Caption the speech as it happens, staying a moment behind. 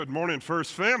Good morning,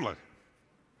 First Family.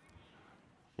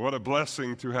 What a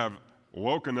blessing to have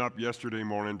woken up yesterday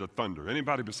morning to thunder.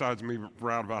 Anybody besides me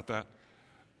proud about that?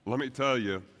 Let me tell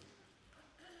you,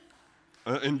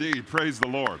 indeed, praise the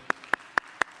Lord.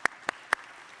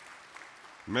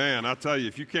 Man, I tell you,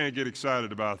 if you can't get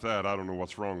excited about that, I don't know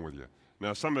what's wrong with you.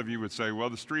 Now, some of you would say,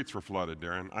 well, the streets were flooded,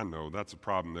 Darin. I know, that's a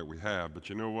problem that we have. But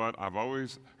you know what? I've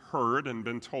always heard and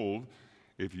been told,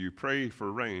 if you pray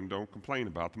for rain, don't complain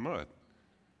about the mud.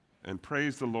 And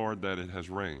praise the Lord that it has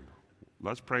rained.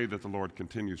 Let's pray that the Lord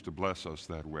continues to bless us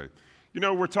that way. You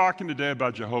know, we're talking today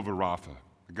about Jehovah-Rapha,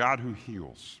 the God who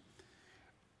heals.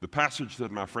 The passage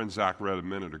that my friend Zach read a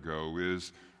minute ago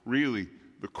is really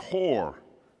the core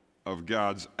of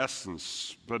God's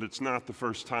essence, but it's not the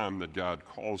first time that God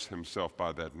calls himself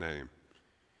by that name.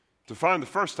 To find the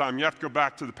first time, you have to go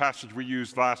back to the passage we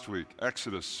used last week,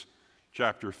 Exodus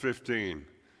chapter 15.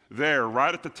 There,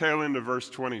 right at the tail end of verse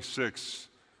 26,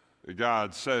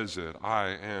 God says it, I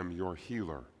am your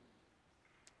healer.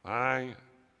 I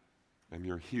am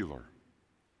your healer.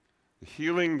 The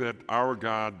healing that our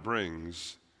God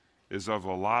brings is of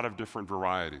a lot of different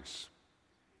varieties.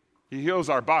 He heals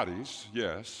our bodies,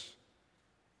 yes.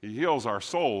 He heals our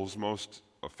souls most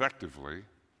effectively.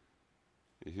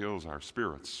 He heals our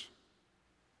spirits.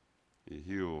 He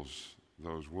heals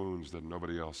those wounds that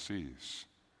nobody else sees.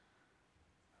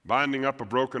 Binding up a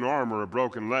broken arm or a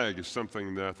broken leg is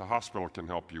something that the hospital can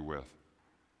help you with.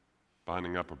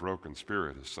 Binding up a broken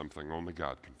spirit is something only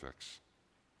God can fix.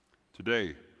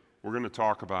 Today, we're going to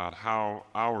talk about how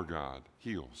our God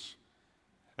heals.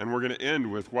 And we're going to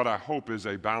end with what I hope is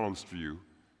a balanced view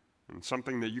and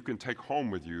something that you can take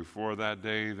home with you for that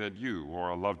day that you or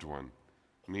a loved one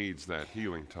needs that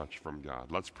healing touch from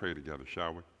God. Let's pray together,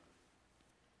 shall we?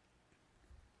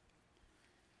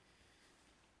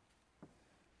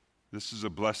 This is a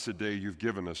blessed day you've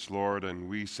given us, Lord, and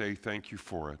we say thank you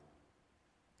for it.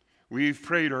 We've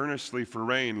prayed earnestly for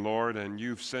rain, Lord, and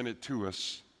you've sent it to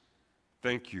us.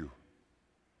 Thank you.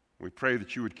 We pray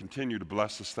that you would continue to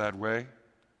bless us that way.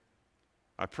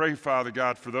 I pray, Father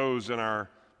God, for those in our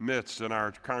midst, in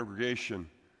our congregation,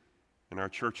 in our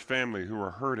church family who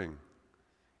are hurting,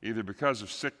 either because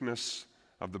of sickness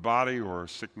of the body or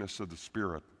sickness of the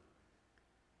spirit.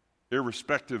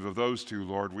 Irrespective of those two,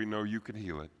 Lord, we know you can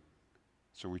heal it.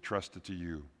 So we trust it to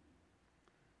you.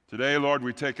 Today, Lord,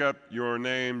 we take up your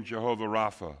name,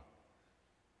 Jehovah-Rapha,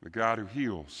 the God who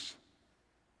heals.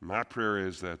 My prayer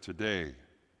is that today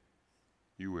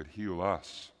you would heal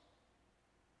us.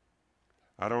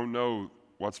 I don't know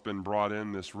what's been brought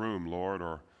in this room, Lord,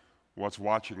 or what's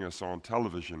watching us on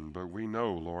television, but we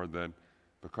know, Lord, that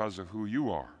because of who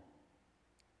you are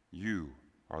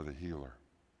the healer.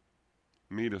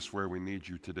 Meet us where we need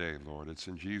you today, Lord. It's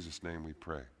in Jesus' name we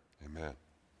pray. Amen.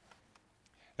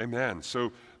 Amen.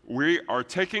 So we are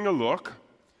taking a look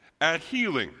at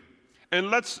healing. And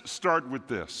let's start with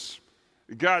this.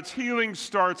 God's healing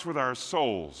starts with our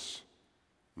souls,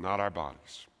 not our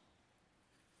bodies.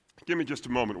 Give me just a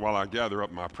moment while I gather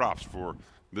up my props for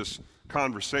this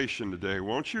conversation today,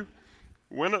 won't you?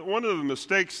 One of the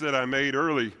mistakes that I made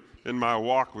early in my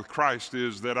walk with Christ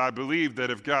is that I believed that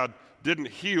if God didn't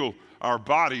heal our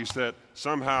bodies, that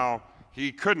somehow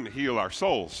he couldn't heal our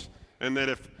souls. And that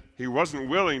if he wasn't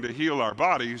willing to heal our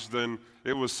bodies, then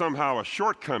it was somehow a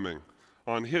shortcoming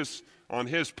on his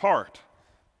part.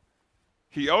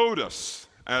 He owed us,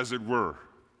 as it were,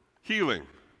 healing.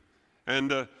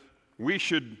 And we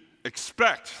should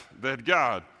expect that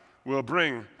God will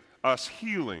bring us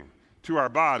healing to our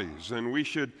bodies. And we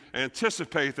should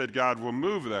anticipate that God will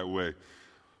move that way.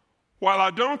 While I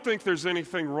don't think there's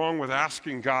anything wrong with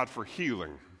asking God for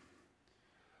healing,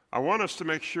 I want us to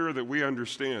make sure that we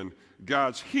understand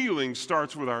God's healing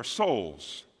starts with our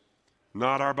souls,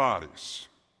 not our bodies.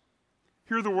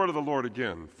 Hear the word of the Lord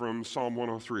again from Psalm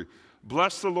 103.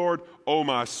 Bless the Lord, O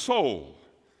my soul,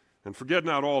 and forget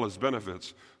not all his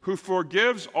benefits, who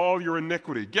forgives all your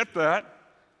iniquity. Get that?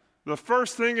 The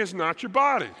first thing is not your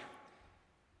body.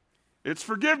 It's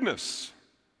forgiveness.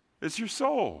 It's your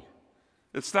soul.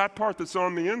 It's that part that's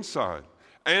on the inside.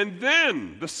 And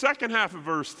then the second half of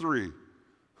verse 3,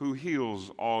 who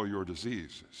heals all your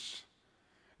diseases.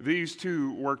 These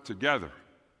two work together,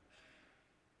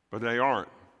 but they aren't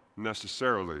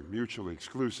necessarily mutually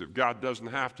exclusive. God doesn't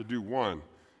have to do one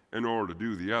in order to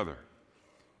do the other.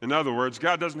 In other words,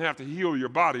 God doesn't have to heal your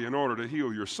body in order to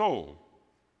heal your soul.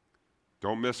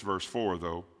 Don't miss verse 4,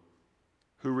 though.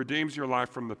 Who redeems your life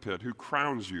from the pit, who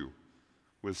crowns you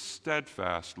with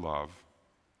steadfast love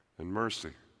and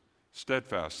mercy.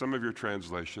 Steadfast. Some of your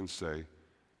translations say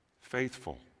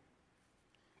faithful.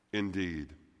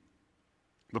 Indeed.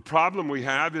 The problem we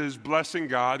have is blessing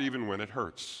God even when it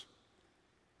hurts.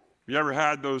 You ever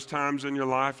had those times in your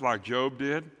life like Job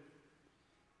did?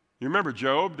 You remember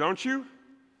Job, don't you?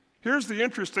 Here's the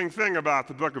interesting thing about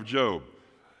the book of Job.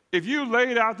 If you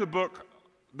laid out the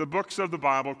books of the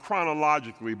Bible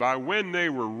chronologically by when they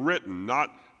were written,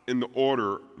 not in the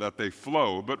order that they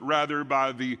flow, but rather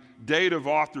by the date of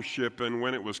authorship and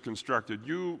when it was constructed,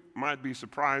 you might be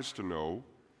surprised to know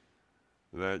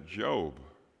that Job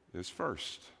is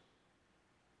first.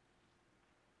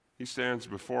 He stands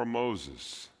before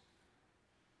Moses.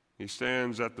 He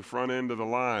stands at the front end of the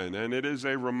line, and it is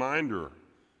a reminder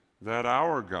that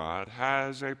our God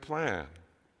has a plan.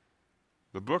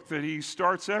 The book that he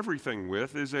starts everything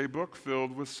with is a book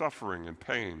filled with suffering and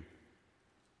pain.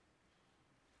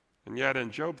 And yet in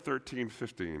Job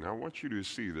 13:15, I want you to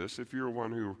see this. If you're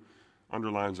one who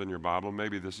underlines in your Bible,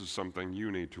 maybe this is something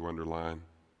you need to underline.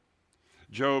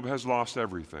 Job has lost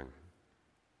everything.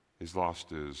 He's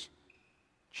lost his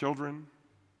children.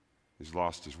 He's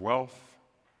lost his wealth.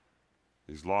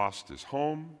 He's lost his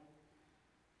home.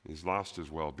 He's lost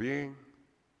his well-being.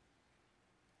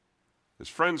 His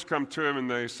friends come to him and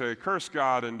they say, curse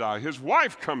God and die. His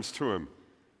wife comes to him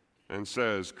and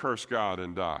says, curse God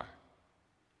and die.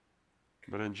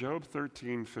 But in Job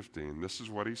 13:15, this is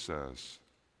what he says.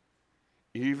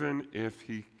 Even if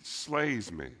he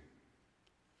slays me,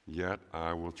 yet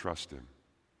I will trust him.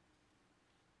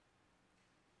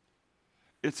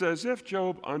 It's as if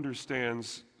Job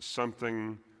understands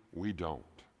something we don't.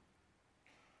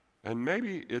 And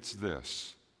maybe it's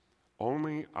this: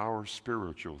 only our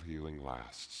spiritual healing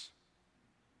lasts.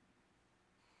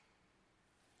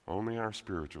 Only our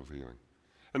spiritual healing.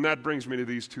 And that brings me to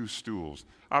these two stools.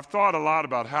 I've thought a lot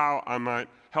about how I might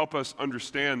help us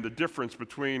understand the difference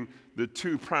between the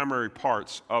two primary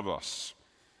parts of us.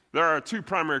 There are two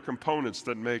primary components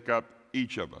that make up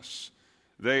each of us.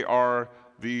 They are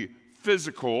the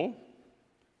physical,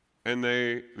 and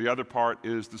the other part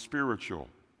is the spiritual.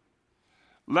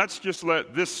 Let's just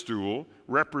let this stool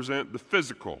represent the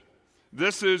physical.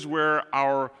 This is where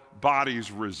our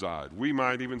bodies reside. We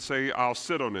might even say, I'll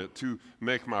sit on it to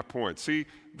make my point. See,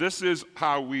 this is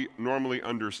how we normally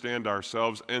understand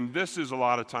ourselves, and this is a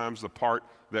lot of times the part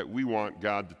that we want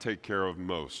God to take care of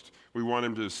most. We want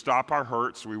him to stop our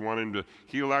hurts. We want him to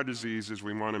heal our diseases.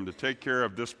 We want him to take care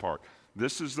of this part.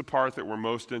 This is the part that we're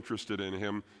most interested in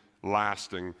him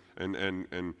lasting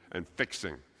and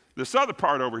fixing. This other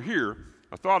part over here,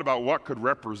 I thought about what could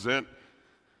represent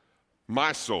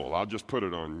my soul. I'll just put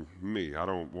it on me. I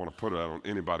don't want to put it on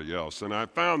anybody else. And I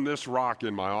found this rock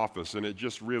in my office, and it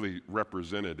just really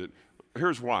represented it.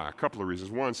 Here's why. A couple of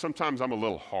reasons. One, sometimes I'm a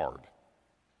little hard.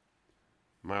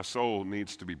 My soul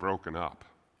needs to be broken up.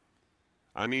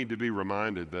 I need to be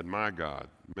reminded that my God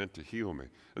meant to heal me.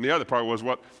 And the other part was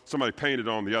what somebody painted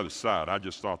on the other side. I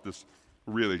just thought this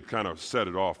really kind of set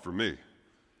it off for me.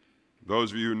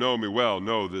 Those of you who know me well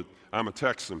know that I'm a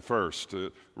Texan first.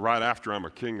 Right after I'm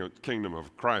a Kingdom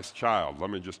of Christ child.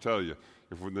 Let me just tell you,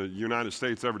 if the United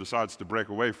States ever decides to break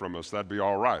away from us, that'd be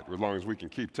all right, as long as we can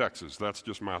keep Texas. That's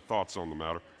just my thoughts on the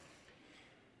matter.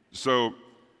 So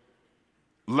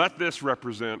let this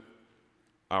represent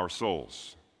our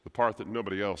souls, the part that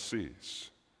nobody else sees,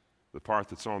 the part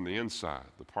that's on the inside,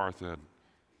 the part that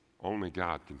only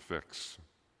God can fix.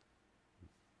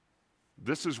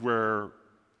 This is where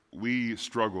we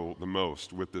struggle the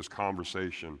most with this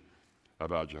conversation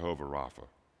about Jehovah-Rapha.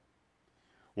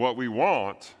 What we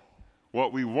want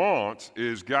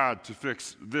is God to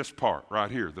fix this part right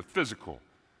here, the physical.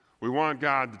 We want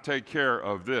God to take care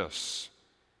of this.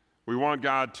 We want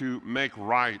God to make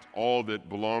right all that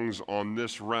belongs on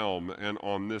this realm and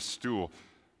on this stool.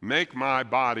 Make my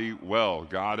body well,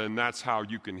 God, and that's how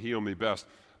you can heal me best.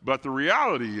 But the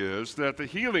reality is that the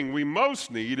healing we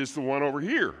most need is the one over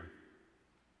here.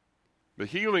 The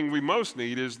healing we most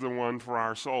need is the one for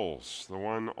our souls, the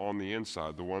one on the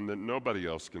inside, the one that nobody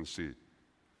else can see.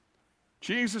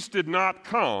 Jesus did not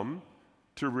come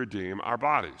to redeem our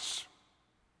bodies.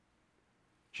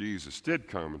 Jesus did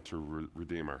come to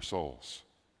redeem our souls.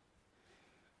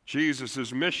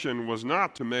 Jesus' mission was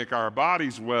not to make our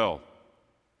bodies well.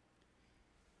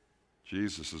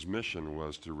 Jesus' mission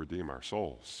was to redeem our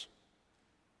souls.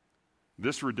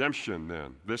 This redemption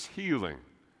then, this healing,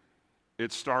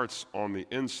 it starts on the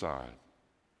inside.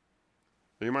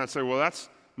 And you might say, well, that's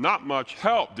not much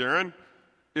help, Darin,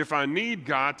 if I need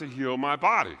God to heal my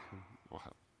body. Well,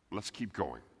 let's keep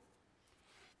going.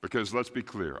 Because let's be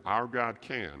clear, our God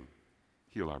can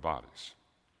heal our bodies.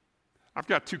 I've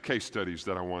got two case studies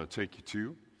that I want to take you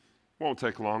to. Won't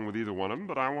take long with either one of them,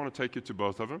 but I want to take you to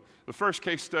both of them. The first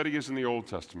case study is in the Old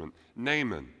Testament.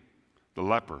 Naaman, the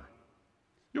leper.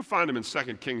 You'll find him in 2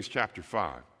 Kings chapter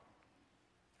 5.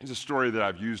 It's a story that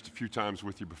I've used a few times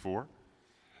with you before.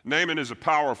 Naaman is a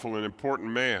powerful and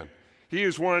important man. He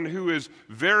is one who is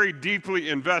very deeply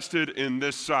invested in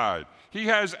this side. He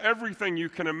has everything you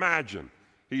can imagine.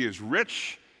 He is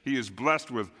rich. He is blessed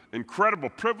with incredible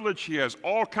privilege. He has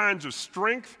all kinds of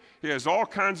strength. He has all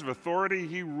kinds of authority.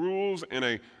 He rules in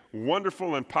a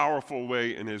wonderful and powerful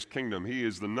way in his kingdom. He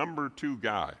is the number 2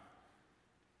 guy.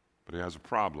 But he has a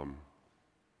problem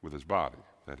with his body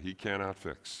that he cannot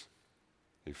fix.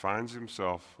 He finds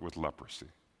himself with leprosy.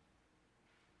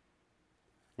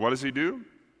 What does he do?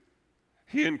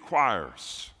 He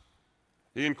inquires.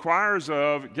 He inquires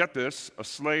of, get this, a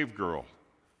slave girl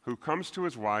who comes to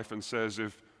his wife and says,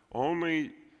 if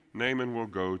only Naaman will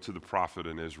go to the prophet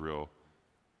in Israel,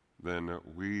 then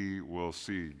we will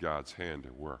see God's hand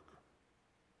at work.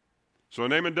 So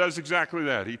Naaman does exactly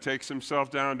that. He takes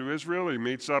himself down to Israel. He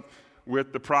meets up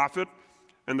with the prophet,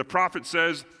 and the prophet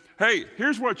says, hey,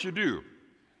 here's what you do.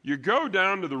 You go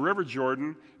down to the river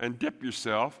Jordan and dip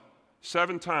yourself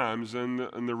 7 times in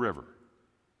the river.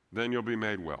 Then you'll be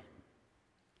made well.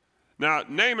 Now,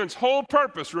 Naaman's whole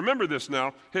purpose, remember this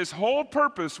now, his whole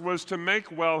purpose was to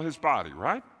make well his body,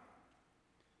 right?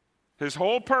 His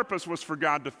whole purpose was for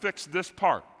God to fix this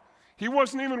part. He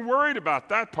wasn't even worried about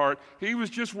that part. He was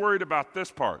just worried about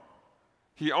this part.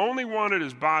 He only wanted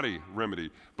his body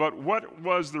remedied. But what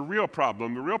was the real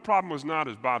problem? The real problem was not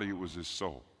his body, it was his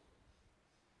soul.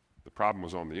 The problem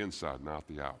was on the inside, not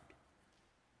the out.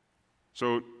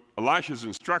 So Elisha's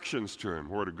instructions to him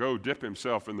were to go dip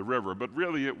himself in the river, but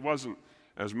really it wasn't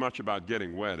as much about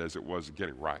getting wet as it was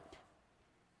getting right.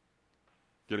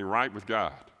 Getting right with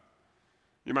God.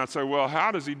 You might say, well,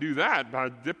 how does he do that? By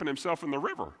dipping himself in the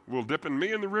river. Will dipping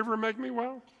me in the river make me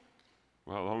well?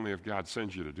 Well, only if God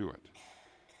sends you to do it.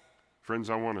 Friends,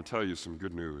 I want to tell you some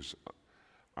good news.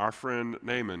 Our friend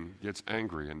Naaman gets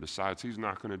angry and decides he's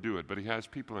not going to do it, but he has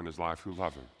people in his life who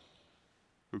love him,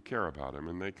 who care about him,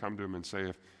 and they come to him and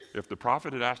say, if the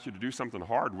prophet had asked you to do something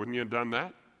hard, wouldn't you have done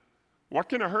that? What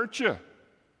can it hurt you?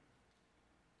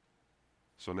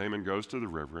 So Naaman goes to the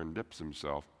river and dips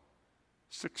himself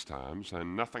 6 times,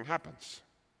 and nothing happens.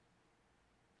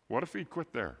 What if he'd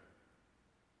quit there?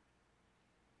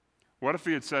 What if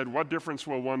he had said, what difference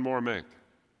will one more make?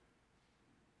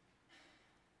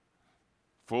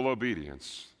 Full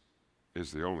obedience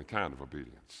is the only kind of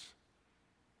obedience.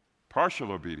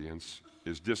 Partial obedience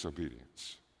is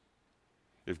disobedience.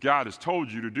 If God has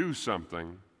told you to do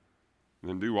something,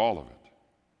 then do all of it.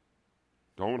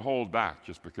 Don't hold back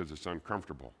just because it's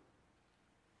uncomfortable.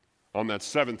 On that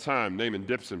 7th time, Naaman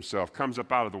dips himself, comes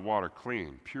up out of the water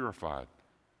clean, purified.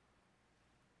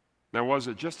 Now, was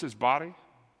it just his body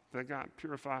that got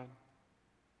purified?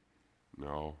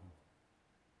 No.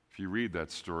 If you read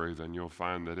that story, then you'll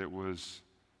find that it was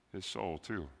his soul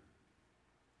too.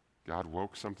 God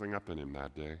woke something up in him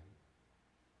that day.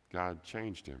 God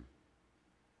changed him.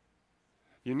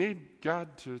 You need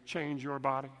God to change your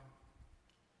body?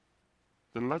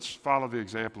 Then let's follow the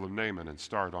example of Naaman and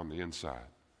start on the inside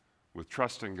with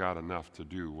trusting God enough to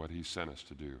do what he sent us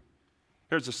to do.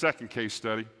 Here's the second case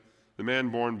study, the man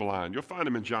born blind. You'll find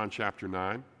him in John chapter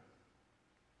 9.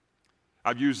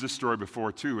 I've used this story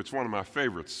before too. It's one of my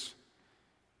favorites.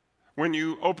 When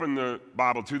you open the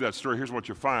Bible to that story, here's what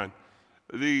you'll find.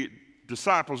 The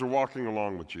disciples are walking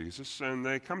along with Jesus, and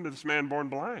they come to this man born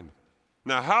blind.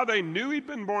 Now, how they knew he'd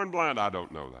been born blind, I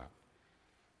don't know that.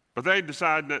 But they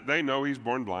decide that they know he's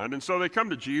born blind, and so they come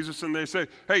to Jesus and they say,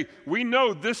 hey, we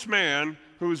know this man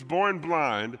who's born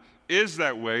blind is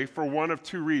that way for one of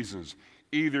 2 reasons.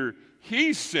 Either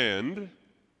he sinned,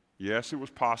 yes, it was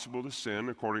possible to sin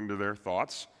according to their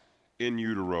thoughts, in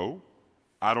utero.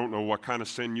 I don't know what kind of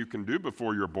sin you can do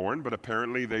before you're born, but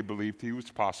apparently they believed it was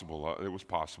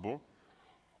possible.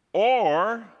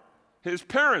 Or his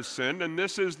parents sinned, and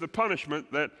this is the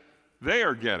punishment that they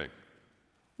are getting.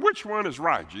 Which one is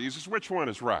right, Jesus? Which one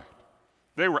is right?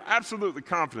 They were absolutely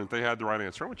confident they had the right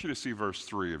answer. I want you to see verse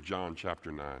 3 of John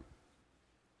chapter 9.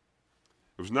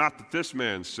 It was not that this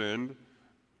man sinned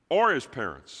or his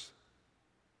parents,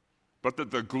 but that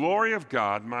the glory of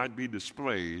God might be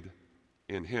displayed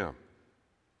in him.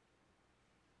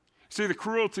 See, the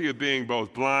cruelty of being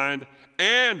both blind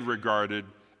and regarded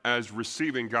as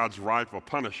receiving God's rightful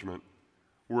punishment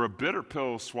were a bitter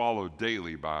pill swallowed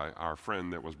daily by our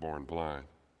friend that was born blind.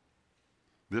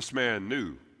 This man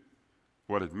knew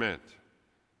what it meant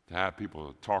to have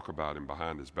people talk about him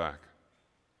behind his back.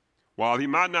 While he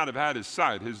might not have had his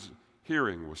sight, his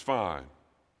hearing was fine.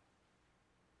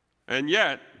 And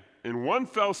yet, in one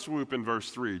fell swoop in verse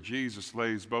 3, Jesus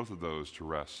lays both of those to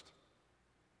rest.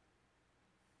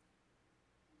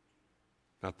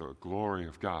 that the glory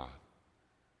of God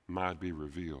might be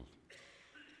revealed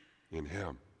in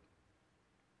him.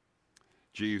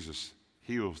 Jesus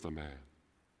heals the man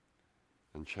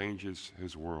and changes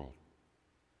his world.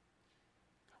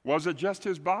 Was it just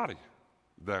his body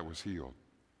that was healed?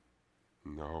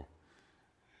 No.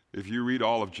 If you read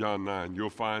all of John 9, you'll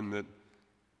find that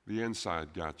the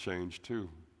inside got changed too.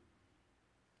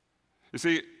 You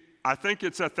see, I think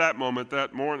it's at that moment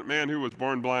that man who was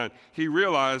born blind, he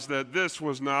realized that this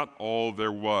was not all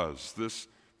there was, this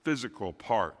physical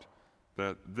part,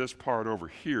 that this part over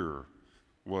here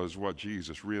was what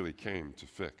Jesus really came to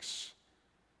fix.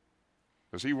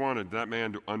 Because he wanted that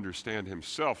man to understand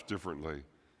himself differently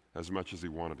as much as he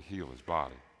wanted to heal his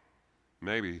body.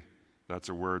 Maybe that's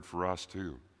a word for us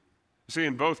too. You see,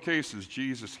 in both cases,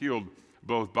 Jesus healed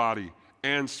both body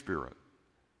and spirit,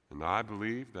 and I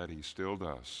believe that he still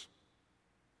does.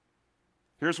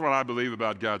 Here's what I believe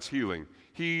about God's healing.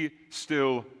 He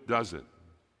still does it.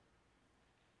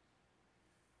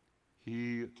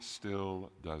 He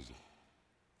still does it.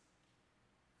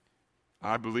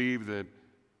 I believe that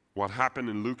what happened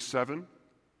in Luke 7,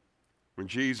 when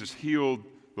Jesus healed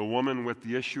the woman with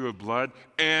the issue of blood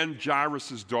and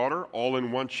Jairus' daughter, all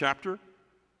in one chapter,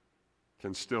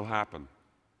 can still happen.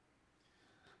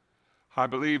 I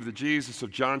believe the Jesus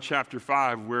of John chapter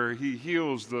 5, where he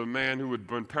heals the man who had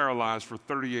been paralyzed for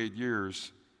 38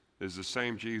 years, is the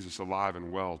same Jesus alive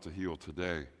and well to heal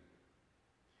today.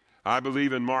 I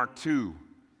believe in Mark 2,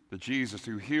 the Jesus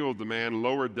who healed the man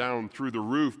lowered down through the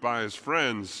roof by his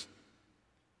friends.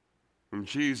 When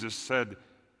Jesus said,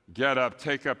 "Get up,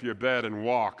 take up your bed and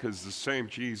walk," is the same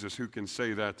Jesus who can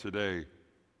say that today.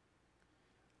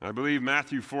 I believe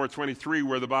Matthew 4:23,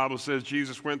 where the Bible says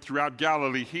Jesus went throughout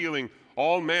Galilee healing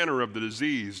all manner of the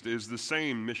diseased, is the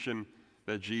same mission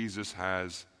that Jesus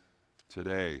has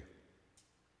today.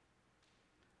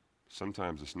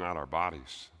 Sometimes it's not our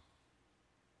bodies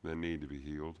that need to be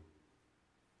healed.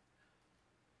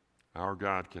 Our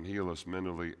God can heal us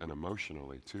mentally and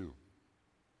emotionally too.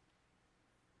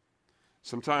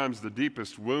 Sometimes the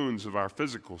deepest wounds of our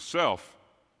physical self,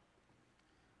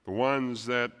 the ones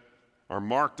that are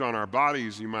marked on our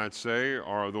bodies, you might say,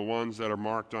 are the ones that are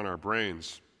marked on our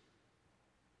brains.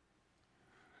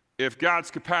 If God's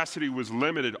capacity was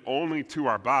limited only to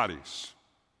our bodies,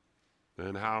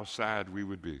 then how sad we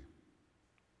would be.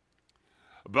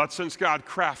 But since God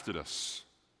crafted us,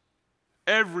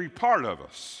 every part of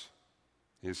us,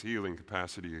 his healing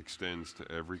capacity extends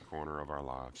to every corner of our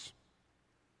lives.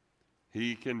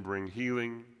 He can bring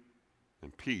healing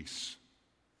and peace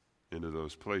into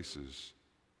those places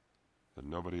that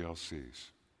nobody else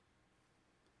sees.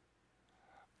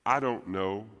 I don't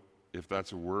know if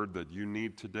that's a word that you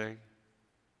need today,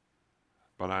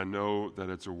 but I know that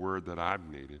it's a word that I've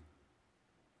needed.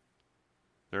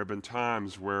 There have been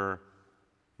times where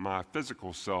my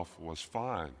physical self was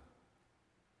fine,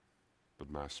 but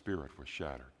my spirit was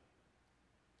shattered.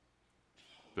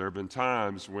 There have been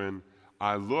times when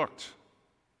I looked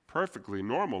perfectly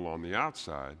normal on the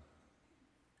outside,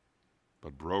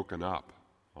 but broken up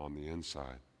on the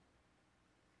inside.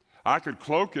 I could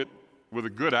cloak it with a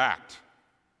good act,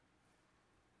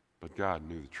 but God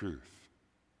knew the truth.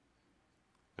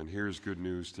 And here's good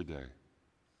news today.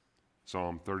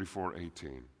 Psalm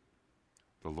 34:18.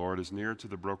 The Lord is near to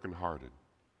the brokenhearted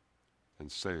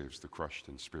and saves the crushed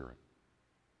in spirit.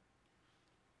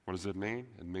 What does it mean?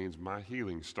 It means my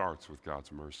healing starts with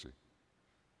God's mercy.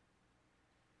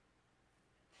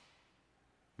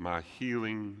 My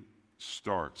healing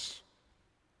starts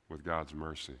with God's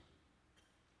mercy.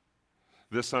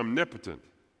 This omnipotent,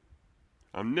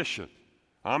 omniscient,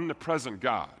 omnipresent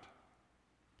God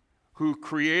who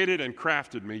created and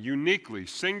crafted me uniquely,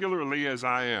 singularly as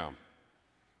I am,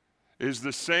 is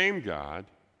the same God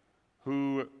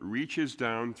who reaches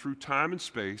down through time and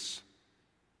space,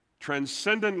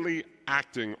 transcendently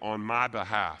acting on my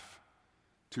behalf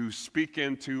to speak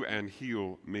into and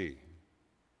heal me.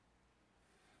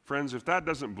 Friends, if that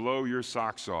doesn't blow your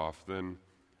socks off, then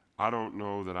I don't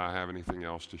know that I have anything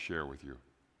else to share with you.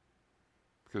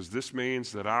 Because this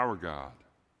means that our God,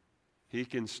 he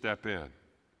can step in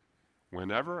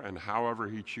whenever and however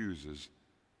he chooses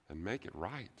and make it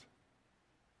right.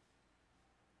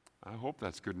 I hope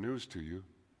that's good news to you,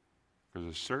 because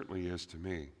it certainly is to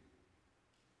me.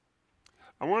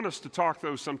 I want us to talk,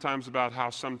 though, sometimes about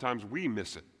how sometimes we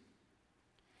miss it.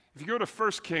 If you go to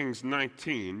 1 Kings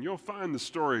 19, you'll find the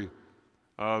story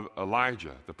of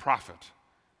Elijah, the prophet,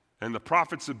 and the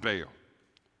prophets of Baal.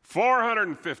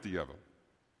 450 of them.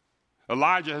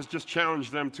 Elijah has just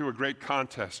challenged them to a great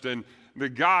contest, and the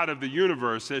God of the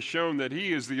universe has shown that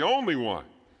he is the only one.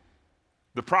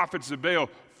 The prophets of Baal,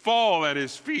 fall at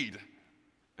his feet,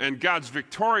 and God's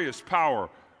victorious power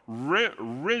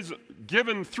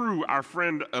given through our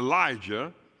friend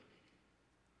Elijah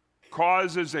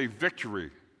causes a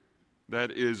victory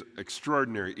that is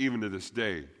extraordinary even to this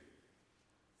day.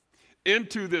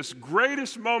 Into this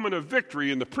greatest moment of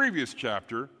victory in the previous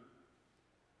chapter,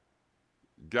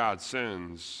 God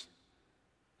sends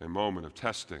a moment of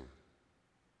testing,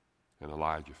 and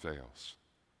Elijah fails.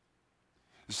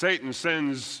 Satan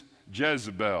sends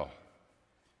Jezebel.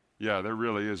 Yeah, there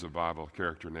really is a Bible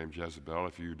character named Jezebel,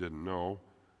 if you didn't know.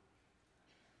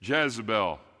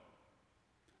 Jezebel,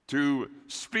 to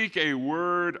speak a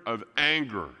word of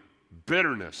anger,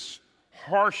 bitterness,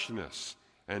 harshness,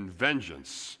 and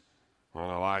vengeance on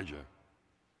Elijah.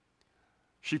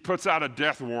 She puts out a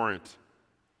death warrant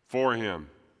for him.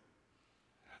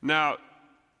 Now,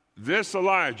 this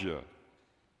Elijah,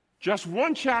 just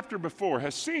one chapter before,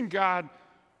 has seen God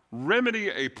remedy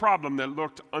a problem that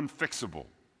looked unfixable.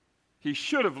 He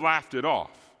should have laughed it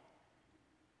off,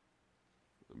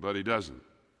 but he doesn't.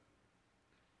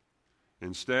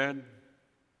 Instead,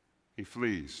 he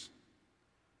flees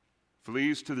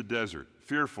to the desert,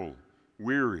 fearful,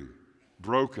 weary,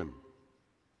 broken.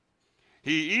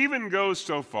 He even goes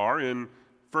so far in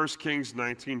 1 Kings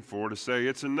 19:4 to say,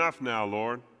 "It's enough now,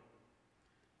 Lord.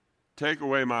 Take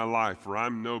away my life, for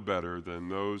I'm no better than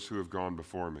those who have gone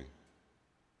before me."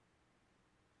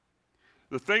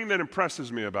 The thing that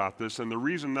impresses me about this, and the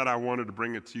reason that I wanted to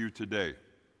bring it to you today,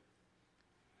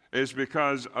 is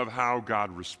because of how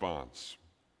God responds.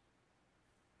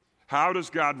 How does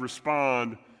God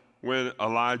respond when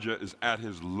Elijah is at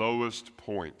his lowest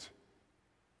point?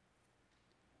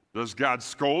 Does God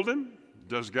scold him?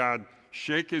 Does God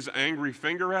shake his angry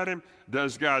finger at him?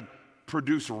 Does God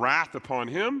produce wrath upon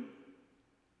him?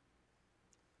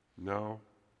 No.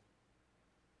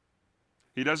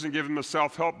 He doesn't give him a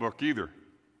self-help book either.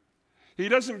 He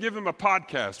doesn't give him a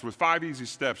podcast with 5 easy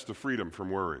steps to freedom from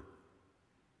worry.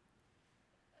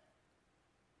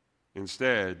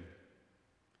 Instead,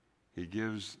 he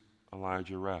gives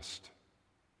Elijah rest.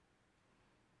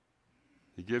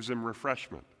 He gives him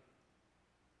refreshment.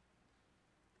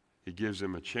 He gives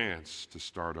him a chance to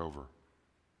start over.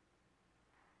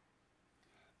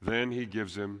 Then he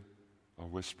gives him a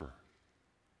whisper.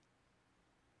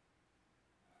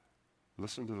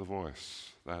 Listen to the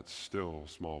voice, that still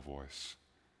small voice.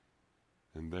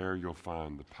 And there you'll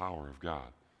find the power of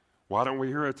God. Why don't we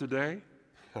hear it today?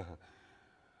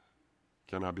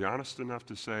 Can I be honest enough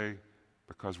to say,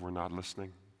 because we're not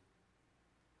listening?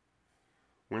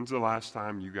 When's the last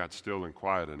time you got still and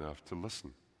quiet enough to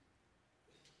listen?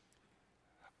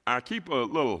 I keep a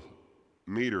little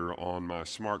meter on my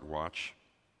smartwatch.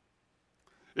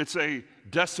 It's a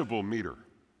decibel meter.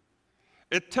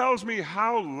 It tells me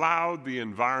how loud the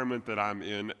environment that I'm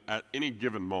in at any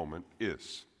given moment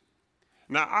is.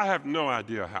 Now, I have no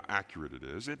idea how accurate it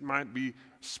is. It might be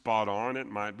spot on, it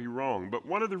might be wrong. But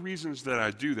one of the reasons that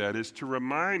I do that is to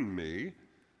remind me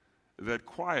that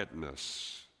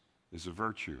quietness is a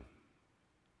virtue.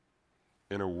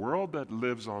 In a world that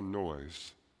lives on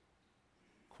noise,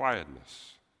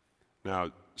 quietness.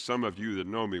 Now, some of you that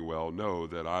know me well know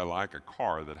that I like a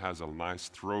car that has a nice,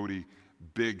 throaty,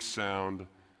 big sound.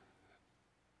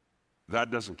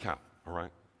 That doesn't count, all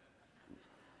right?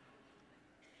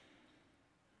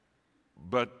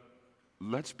 But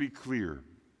let's be clear.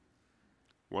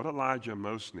 What Elijah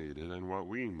most needed and what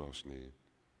we most need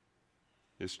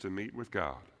is to meet with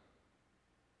God.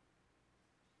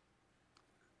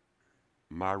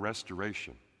 My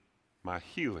restoration, my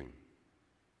healing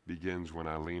begins when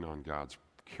I lean on God's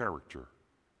character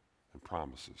and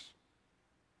promises.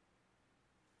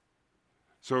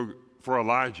 So for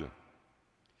Elijah,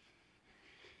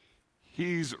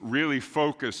 he's really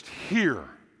focused here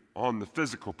on the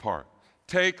physical part.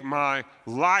 Take my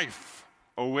life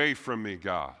away from me,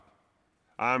 God.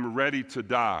 I'm ready to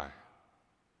die.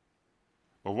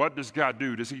 But what does God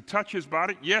do? Does he touch his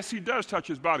body? Yes, he does touch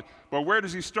his body. But where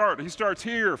does he start? He starts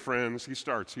here, friends. He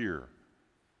starts here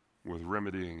with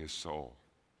remedying his soul.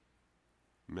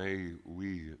 May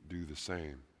we do the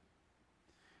same.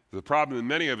 The problem that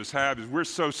many of us have is we're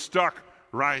so stuck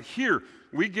right here.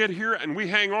 We get here and we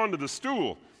hang on to the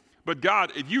stool. But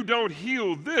God, if you don't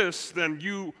heal this, then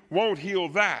you won't heal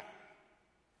that.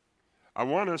 I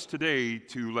want us today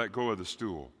to let go of the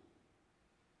stool.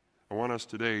 I want us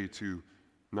today to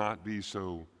not be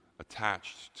so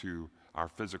attached to our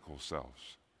physical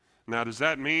selves. Now, does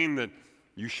that mean that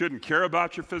you shouldn't care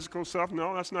about your physical self?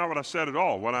 No, that's not what I said at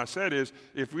all. What I said is,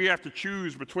 if we have to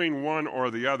choose between one or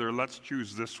the other, let's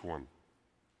choose this one.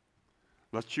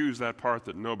 Let's choose that part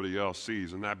that nobody else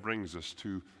sees, and that brings us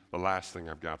to the last thing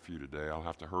I've got for you today. I'll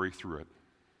have to hurry through it.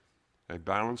 A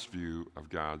balanced view of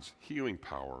God's healing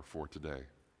power for today.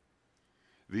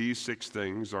 These 6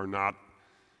 things are not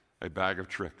a bag of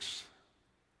tricks,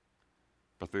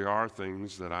 but they are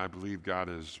things that I believe God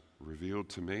has revealed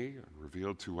to me and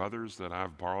revealed to others that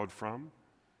I've borrowed from.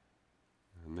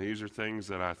 And these are things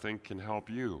that I think can help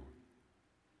you.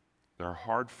 They're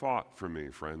hard fought for me,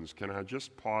 friends. Can I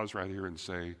just pause right here and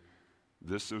say,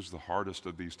 this is the hardest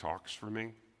of these talks for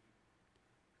me?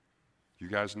 You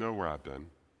guys know where I've been.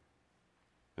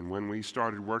 And when we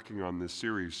started working on this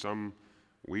series some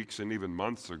weeks and even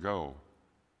months ago,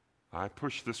 I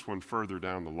pushed this one further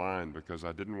down the line because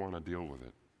I didn't want to deal with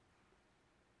it.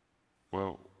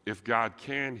 Well, if God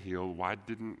can heal, why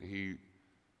doesn't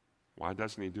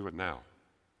he do it now?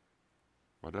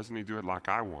 Why doesn't he do it like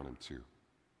I want him to?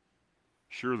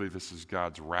 Surely this is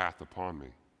God's wrath upon me.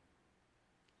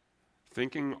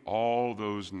 Thinking all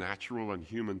those natural and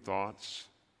human thoughts,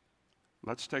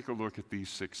 let's take a look at these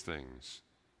 6 things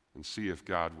and see if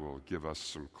God will give us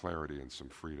some clarity and some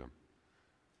freedom.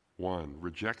 1,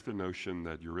 reject the notion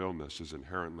that your illness is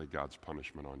inherently God's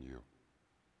punishment on you.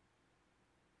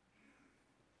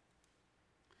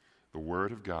 The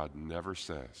Word of God never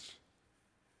says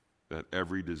that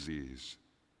every disease,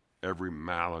 every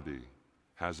malady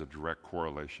has a direct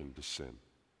correlation to sin.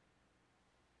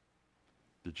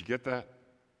 Did you get that?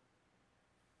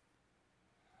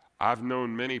 I've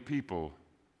known many people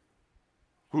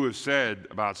who have said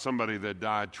about somebody that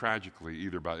died tragically,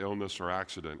 either by illness or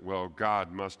accident, well,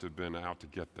 God must have been out to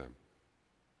get them.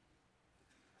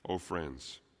 Oh,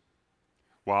 friends,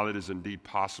 while it is indeed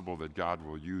possible that God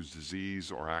will use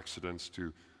disease or accidents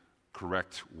to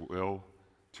correct will,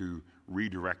 to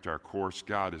redirect our course,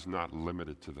 God is not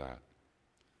limited to that.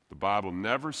 The Bible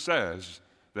never says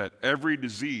that every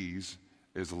disease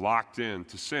is locked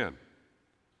into sin.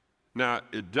 Now,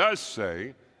 it does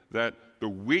say that the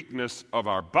weakness of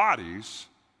our bodies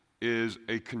is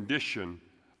a condition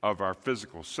of our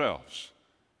physical selves,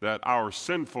 that our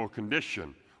sinful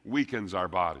condition weakens our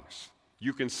bodies.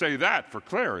 You can say that for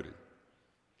clarity,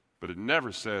 but it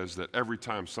never says that every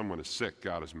time someone is sick,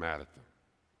 God is mad at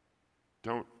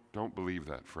them. Don't believe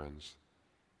that, friends.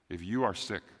 If you are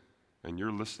sick and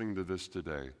you're listening to this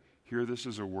today, hear this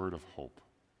as a word of hope.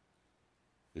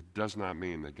 It does not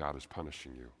mean that God is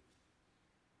punishing you.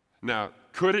 Now,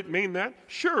 could it mean that?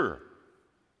 Sure.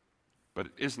 But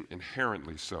it isn't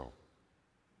inherently so.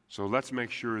 So let's make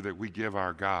sure that we give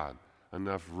our God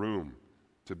enough room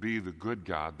to be the good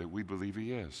God that we believe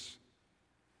he is.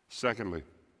 Secondly,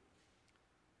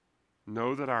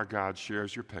 know that our God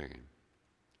shares your pain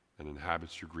and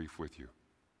inhabits your grief with you.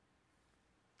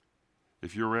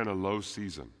 If you're in a low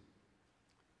season,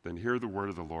 then hear the word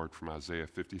of the Lord from Isaiah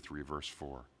 53, verse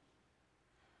 4.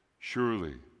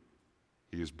 Surely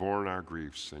he has borne our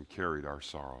griefs and carried our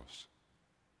sorrows.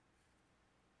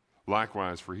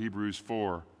 Likewise, for Hebrews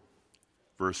 4,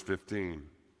 verse 15.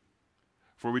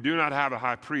 For we do not have a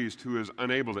high priest who is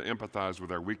unable to empathize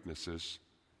with our weaknesses,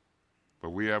 but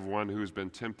we have one who has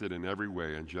been tempted in every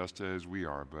way and just as we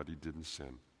are, but he didn't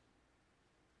sin.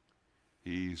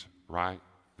 He's right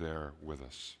there with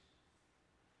us.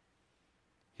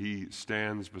 He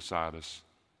stands beside us,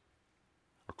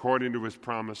 according to his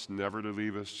promise never to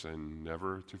leave us and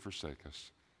never to forsake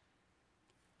us.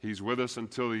 He's with us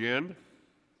until the end,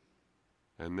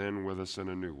 and then with us in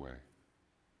a new way.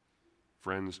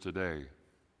 Friends, today,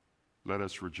 let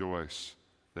us rejoice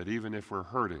that even if we're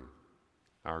hurting,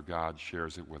 our God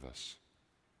shares it with us.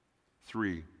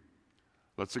 3,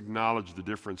 let's acknowledge the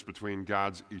difference between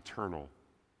God's eternal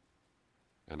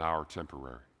and our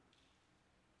temporary.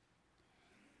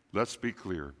 Let's be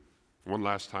clear one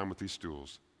last time with these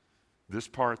stools. This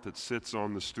part that sits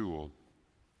on the stool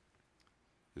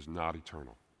is not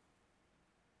eternal.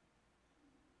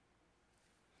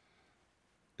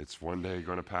 It's one day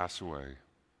going to pass away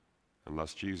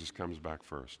unless Jesus comes back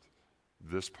first.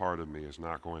 This part of me is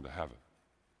not going to heaven.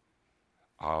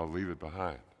 I'll leave it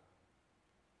behind.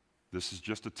 This is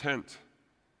just a tent.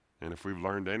 And if we've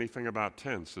learned anything about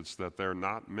tents, it's that they're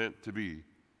not meant to be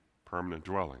permanent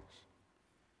dwellings.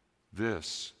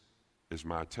 This is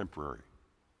my temporary.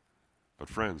 But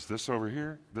friends, this over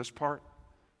here, this part,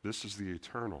 this is the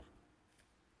eternal.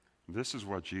 This is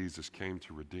what Jesus came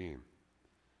to redeem.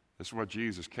 This is what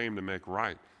Jesus came to make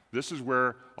right. This is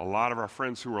where a lot of our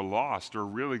friends who are lost are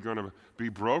really going to be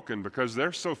broken because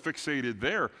they're so fixated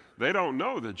there. They don't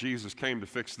know that Jesus came to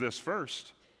fix this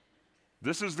first.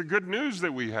 This is the good news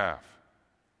that we have.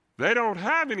 They don't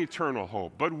have an eternal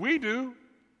hope, but we do.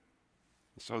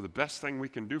 So the best thing we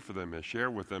can do for them is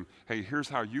share with them, hey, here's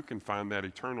how you can find that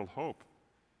eternal hope.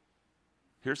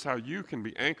 Here's how you can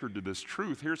be anchored to this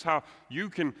truth. Here's how you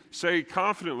can say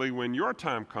confidently when your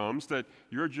time comes that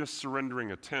you're just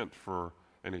surrendering a tent for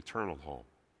an eternal home.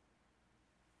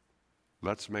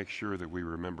 Let's make sure that we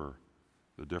remember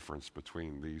the difference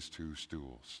between these two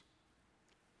stools.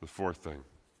 The fourth thing,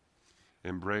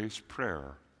 embrace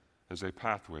prayer as a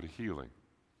pathway to healing.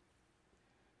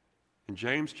 In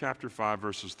James chapter 5,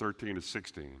 verses 13 to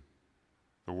 16,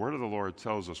 the word of the Lord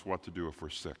tells us what to do if we're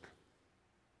sick.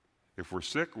 If we're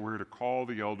sick, we're to call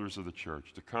the elders of the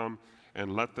church to come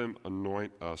and let them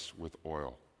anoint us with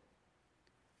oil.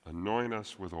 Anoint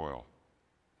us with oil.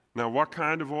 Now, what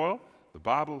kind of oil? The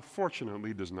Bible,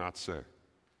 fortunately, does not say.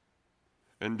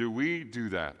 And do we do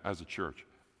that as a church?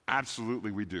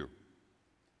 Absolutely, we do.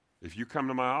 If you come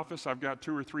to my office, I've got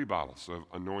 2 or 3 bottles of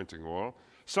anointing oil.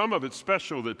 Some of it's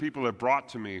special that people have brought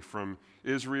to me from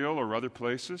Israel or other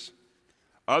places.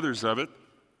 Others of it,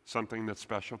 something that's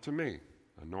special to me,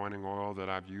 anointing oil that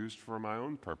I've used for my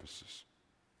own purposes.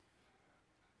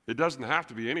 It doesn't have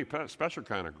to be any special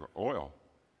kind of oil.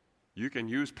 You can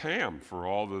use Pam for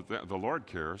all that the Lord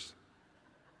cares.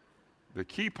 The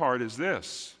key part is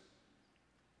this.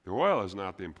 The oil is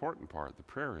not the important part. The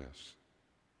prayer is.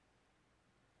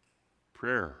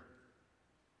 Prayer.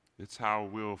 It's how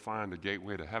we'll find a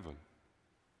gateway to heaven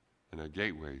and a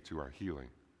gateway to our healing.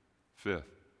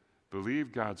 Fifth,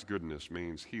 believe God's goodness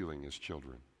means healing His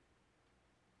children.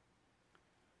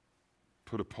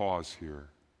 Put a pause here.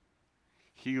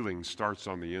 Healing starts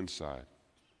on the inside.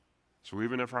 So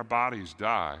even if our bodies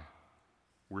die,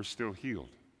 we're still healed.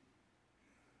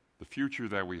 The future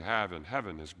that we have in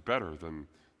heaven is better than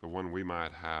the one we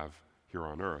might have here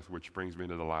on earth, which brings me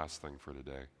to the last thing for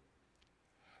today.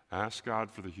 Ask God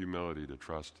for the humility to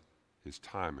trust His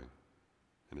timing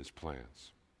and His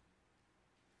plans.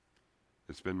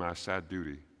 It's been my sad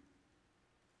duty,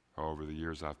 over the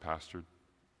years I've pastored,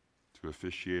 to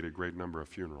officiate a great number of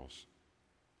funerals,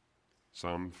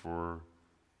 some for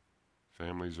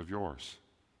families of yours.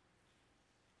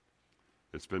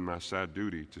 It's been my sad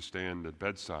duty to stand at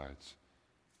bedsides,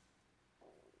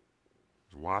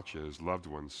 watch as loved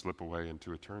ones slip away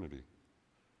into eternity.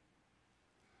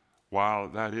 While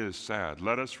that is sad,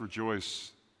 let us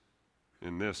rejoice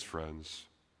in this, friends.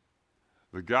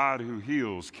 The God who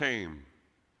heals came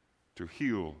to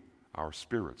heal our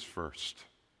spirits first.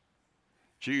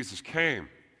 Jesus came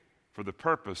for the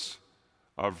purpose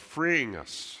of freeing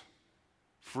us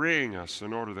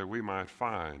in order that we might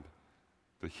find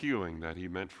the healing that He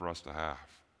meant for us to have.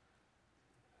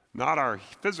 Not our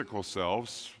physical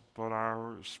selves, but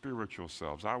our spiritual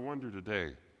selves. I wonder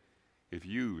today if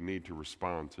you need to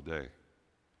respond today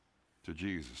to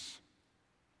Jesus.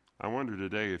 I wonder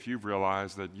today if you've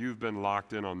realized that you've been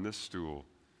locked in on this stool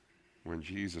when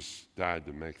Jesus died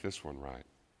to make this one right.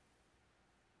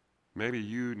 Maybe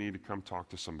you need to come talk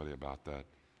to somebody about that.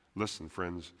 Listen,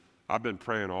 friends, I've been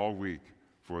praying all week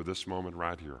for this moment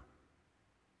right here,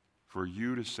 for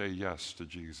you to say yes to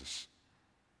Jesus,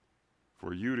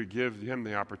 for you to give Him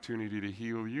the opportunity to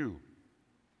heal you.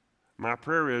 My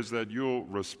prayer is that you'll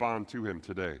respond to Him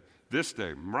today, this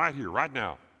day, right here, right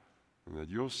now, and that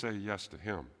you'll say yes to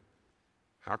Him.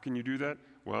 How can you do that?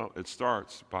 Well, it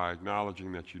starts by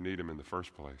acknowledging that you need Him in the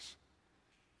first place.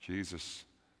 Jesus,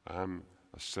 I'm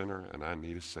a sinner and I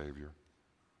need a Savior.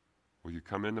 Will you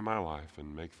come into my life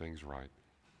and make things right?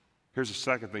 Here's the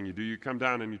second thing you do. You come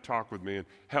down and you talk with me and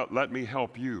let me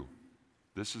help you.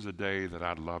 This is a day that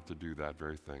I'd love to do that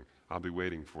very thing. I'll be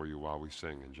waiting for you while we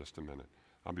sing in just a minute.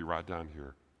 I'll be right down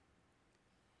here.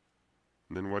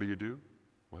 And then what do?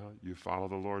 Well, you follow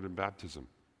the Lord in baptism.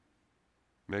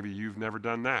 Maybe you've never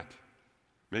done that.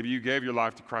 Maybe you gave your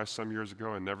life to Christ some years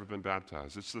ago and never been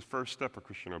baptized. It's the first step of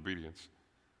Christian obedience.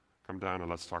 Come down and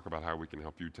let's talk about how we can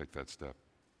help you take that step.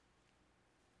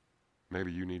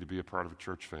 Maybe you need to be a part of a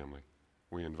church family.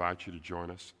 We invite you to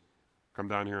join us. Come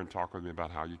down here and talk with me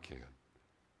about how you can.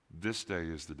 This day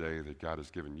is the day that God has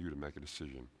given you to make a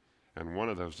decision. And one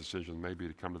of those decisions may be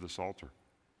to come to this altar,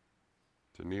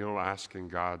 to kneel asking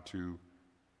God to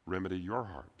remedy your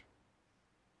heart,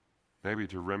 maybe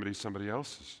to remedy somebody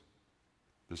else's.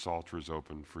 This altar is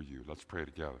open for you. Let's pray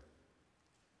together.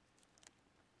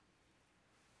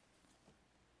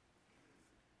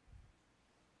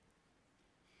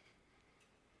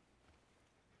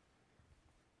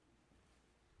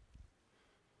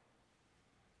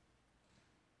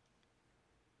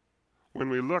 When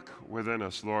we look within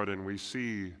us, Lord, and we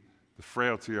see the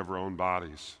frailty of our own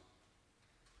bodies,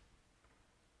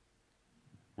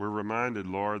 we're reminded,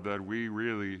 Lord, that we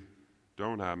really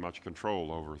don't have much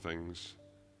control over things.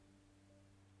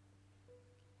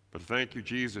 But thank you,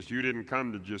 Jesus, you didn't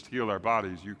come to just heal our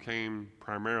bodies. You came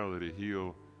primarily to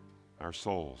heal our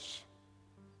souls.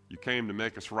 You came to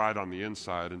make us right on the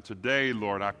inside. And today,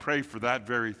 Lord, I pray for that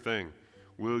very thing.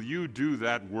 Will you do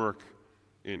that work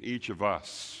in each of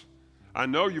us? I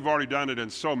know you've already done it in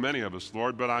so many of us,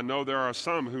 Lord, but I know there are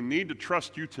some who need to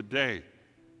trust you today.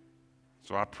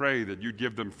 So I pray that you'd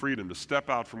give them freedom to step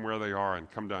out from where they are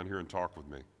and come down here and talk with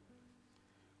me.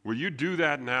 Will you do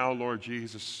that now, Lord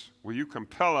Jesus? Will you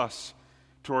compel us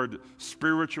toward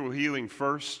spiritual healing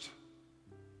first?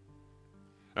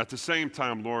 At the same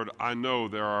time, Lord, I know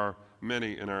there are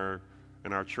many in our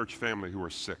church family who are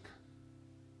sick.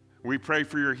 We pray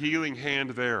for your healing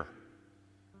hand there.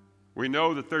 We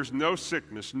know that there's no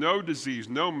sickness, no disease,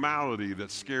 no malady that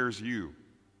scares you,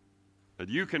 that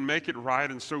you can make it right,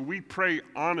 and so we pray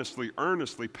honestly,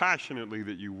 earnestly, passionately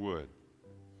that you would.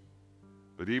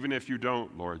 But even if you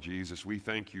don't, Lord Jesus, we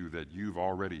thank you that you've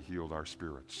already healed our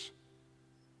spirits.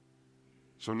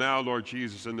 So now, Lord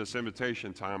Jesus, in this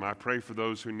invitation time, I pray for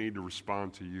those who need to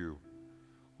respond to you.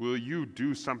 Will you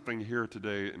do something here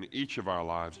today in each of our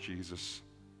lives, Jesus?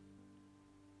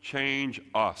 Change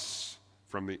us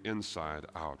from the inside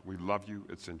out. We love you.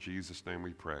 It's in Jesus' name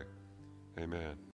we pray. Amen.